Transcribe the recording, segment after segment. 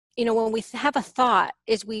when we have a thought,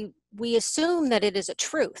 is we assume that it is a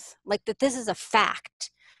truth, like that this is a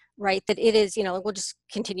fact, right? That it is, we'll just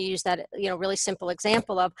continue to use that, really simple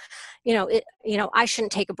example of, I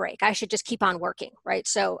shouldn't take a break. I should just keep on working, right?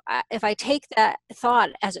 So if I take that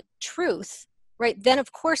thought as a truth, right, then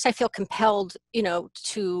of course I feel compelled,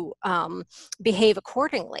 to behave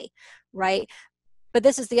accordingly, right? But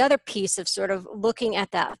this is the other piece of sort of looking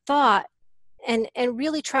at that thought and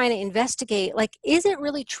really trying to investigate, like, is it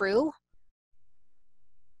really true?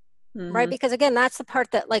 Right? Because again, that's the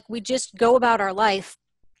part that, like, we just go about our life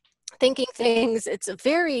thinking things. It's a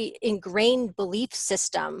very ingrained belief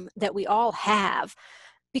system that we all have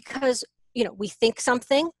because, we think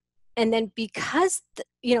something, and then because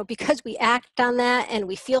we act on that and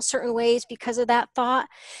we feel certain ways because of that thought,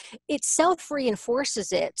 it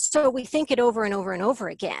self-reinforces it. So we think it over and over and over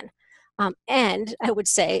again. And I would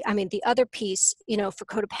say, the other piece, for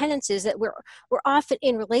codependency is that we're often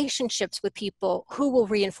in relationships with people who will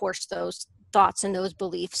reinforce those thoughts and those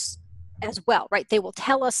beliefs as well, right? They will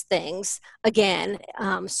tell us things again.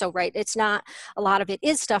 Right, it's not, a lot of it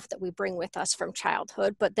is stuff that we bring with us from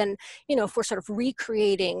childhood, but then, if we're sort of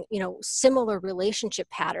recreating, similar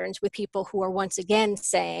relationship patterns with people who are once again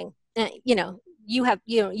saying, you have,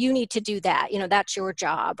 you need to do that, that's your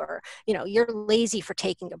job, or, you're lazy for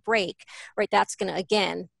taking a break, right? That's going to,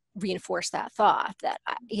 again, reinforce that thought that,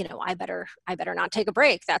 I better not take a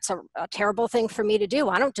break. That's a terrible thing for me to do.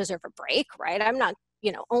 I don't deserve a break, right? I'm not,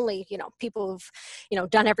 only, people who've,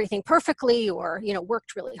 done everything perfectly or,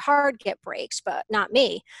 worked really hard get breaks, but not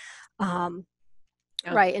me.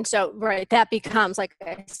 Yeah. Right. And so, right, that becomes, like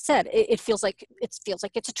I said, it feels like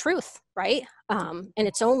it's a truth, right? And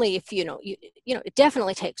it's only if, it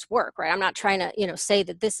definitely takes work, right? I'm not trying to, say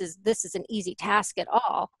that this is an easy task at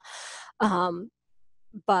all.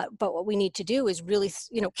 But what we need to do is really,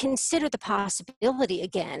 consider the possibility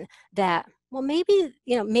again that, well, maybe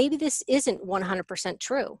this isn't 100%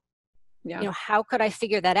 true. Yeah. How could I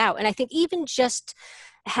figure that out? And I think even just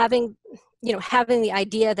having the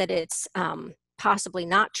idea that it's, possibly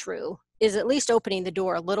not true is at least opening the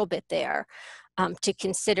door a little bit there, to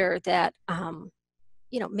consider that,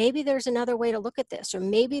 maybe there's another way to look at this, or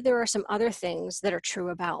maybe there are some other things that are true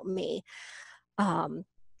about me,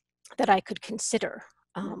 that I could consider.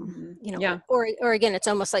 Yeah. Or again, it's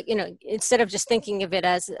almost like, instead of just thinking of it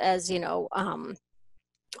as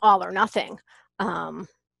all or nothing,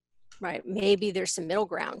 right? Maybe there's some middle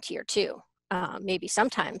ground here too. Maybe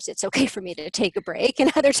sometimes it's okay for me to take a break,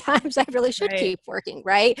 and other times I really should keep working,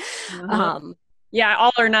 right? Yeah,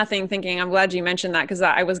 all or nothing thinking. I'm glad you mentioned that, because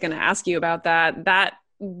I was going to ask you about that.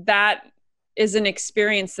 That is an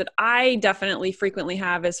experience that I definitely frequently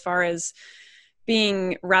have, as far as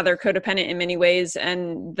being rather codependent in many ways,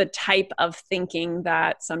 and the type of thinking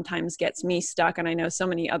that sometimes gets me stuck. And I know so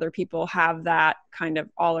many other people have that kind of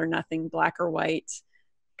all or nothing, black or white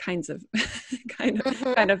kinds of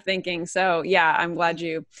kind of thinking. So yeah, I'm glad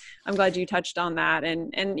you touched on that.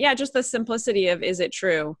 And yeah, just the simplicity of, is it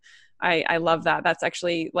true? I love that. That's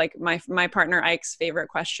actually like my partner Ike's favorite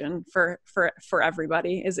question for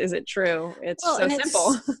everybody is it true? It's so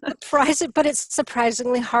simple. Surprising, but it's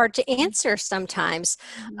surprisingly hard to answer sometimes.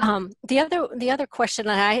 The other question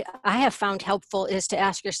that I have found helpful is to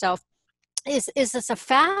ask yourself, is this a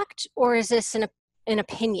fact, or is this an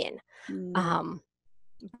opinion?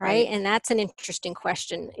 Right. And that's an interesting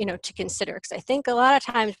question, to consider, because I think a lot of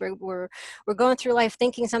times we're going through life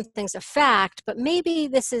thinking something's a fact, but maybe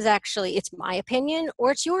this is actually, it's my opinion,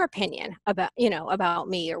 or it's your opinion about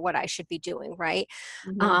me or what I should be doing. Right.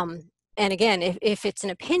 And again, if it's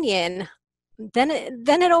an opinion, then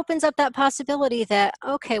it opens up that possibility that,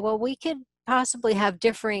 okay, well, we could possibly have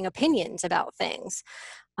differing opinions about things.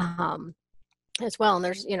 As well. And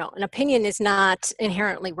there's, an opinion is not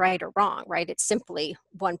inherently right or wrong, right? It's simply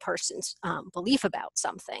one person's belief about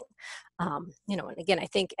something. And again, I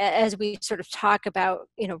think as we sort of talk about,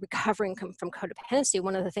 recovering from codependency,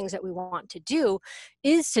 one of the things that we want to do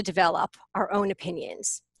is to develop our own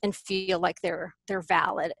opinions and feel like they're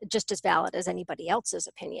valid, just as valid as anybody else's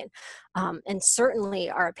opinion. And certainly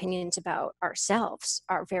our opinions about ourselves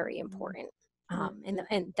are very important.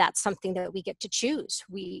 And that's something that we get to choose.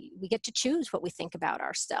 We get to choose what we think about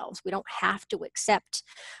ourselves. We don't have to accept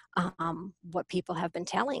what people have been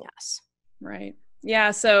telling us. Right.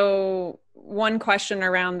 Yeah. So one question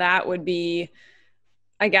around that would be,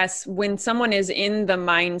 I guess, when someone is in the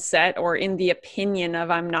mindset or in the opinion of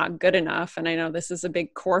I'm not good enough, and I know this is a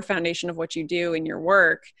big core foundation of what you do in your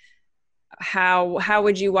work, how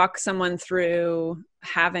would you walk someone through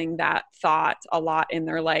having that thought a lot in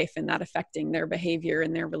their life and that affecting their behavior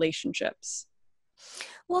and their relationships?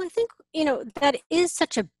 Well, I think, that is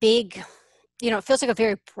such a big, it feels like a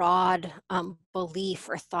very broad belief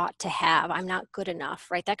or thought to have. I'm not good enough,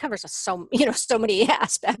 right? That covers so, so many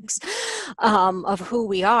aspects of who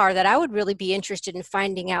we are, that I would really be interested in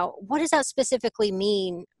finding out, what does that specifically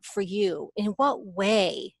mean for you? In what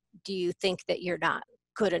way do you think that you're not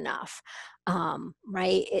good enough?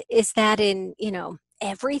 Right? Is that in,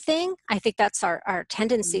 everything? I think that's our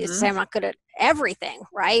tendency, is to Mm-hmm. say I'm not good at everything,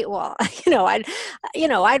 right? Well,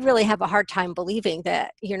 I'd really have a hard time believing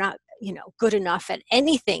that you're not, good enough at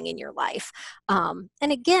anything in your life. And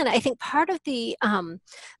again, I think part of the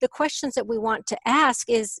questions that we want to ask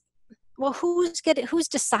is, well, who's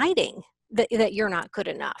deciding that you're not good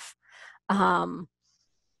enough? Um,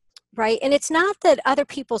 right. And it's not that other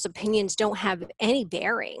people's opinions don't have any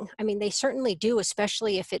bearing. I mean, they certainly do,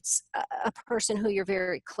 especially if it's a person who you're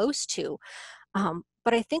very close to.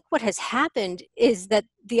 But I think what has happened is that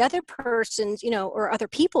the other person's, or other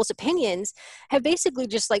people's opinions have basically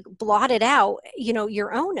just like blotted out,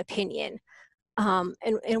 your own opinion.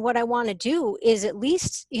 And what I want to do is at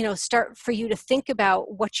least, start for you to think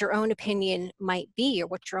about what your own opinion might be, or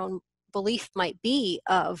what your own belief might be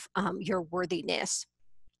of your worthiness,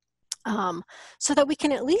 so that we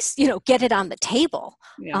can at least, get it on the table,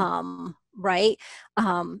 Yeah. right?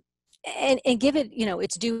 And give it,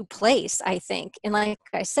 its due place, I think. And like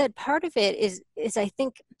I said, part of it is I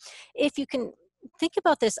think, if you can think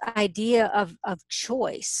about this idea of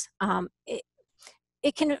choice,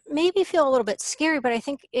 it can maybe feel a little bit scary, but I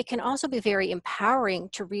think it can also be very empowering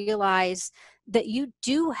to realize that you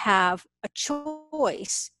do have a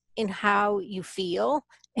choice in how you feel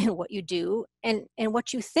and what you do and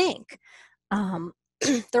what you think. Um,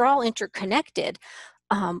 they're all interconnected,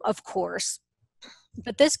 of course,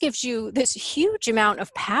 but this gives you this huge amount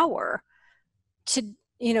of power to,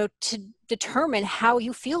 to determine how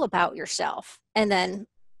you feel about yourself, and then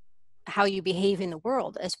how you behave in the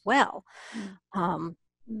world as well. Um,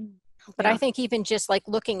 Mm. but I Yeah. think even just like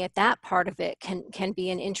looking at that part of it can be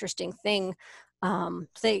an interesting thing.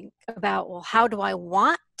 Think about, well, how do I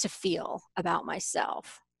want to feel about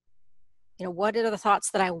myself? What are the thoughts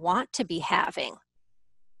that I want to be having?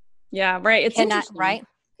 Yeah. Right. It's Can I, interesting. right?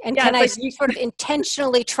 And Yeah. can It's I like you, sort of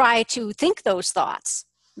intentionally try to think those thoughts?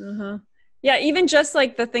 uh-huh. Yeah. Even just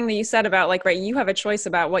like the thing that you said about like, right, you have a choice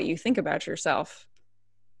about what you think about yourself.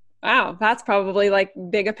 Wow. That's probably like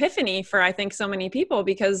big epiphany for, I think, so many people,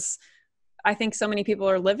 because I think so many people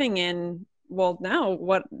are living in, well,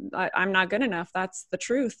 no, I'm not good enough. That's the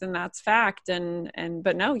truth, and that's fact.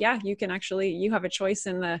 But no, yeah, you can actually, you have a choice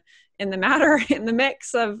in the matter, in the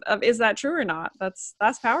mix of, is that true or not?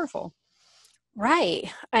 That's powerful.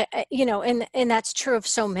 Right. And that's true of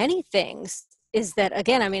so many things. Is that,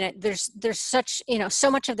 again, I mean, there's such,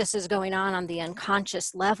 so much of this is going on the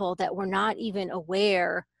unconscious level, that we're not even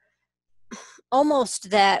aware, almost,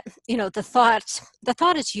 that, the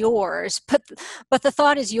thought is yours, but the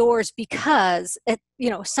thought is yours because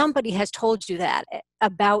somebody has told you that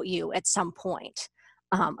about you at some point.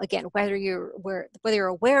 Again, whether you're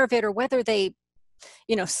aware of it, or whether they,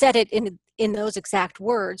 said it in those exact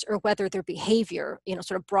words, or whether their behavior,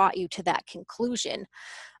 sort of brought you to that conclusion.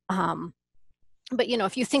 um, but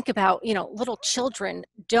if you think about, little children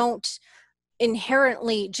don't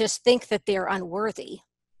inherently just think that they're unworthy,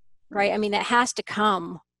 right? Right. I mean, that has to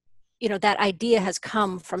come, that idea has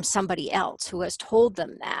come from somebody else who has told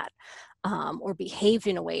them that, or behaved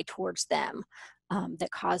in a way towards them,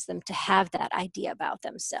 that caused them to have that idea about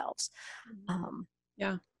themselves. um,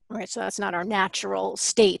 Yeah. Right, so that's not our natural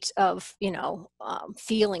state of,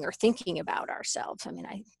 feeling or thinking about ourselves. I mean,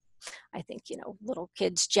 I think, little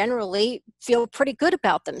kids generally feel pretty good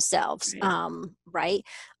about themselves, Right. right?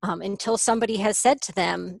 Until somebody has said to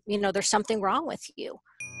them, there's something wrong with you.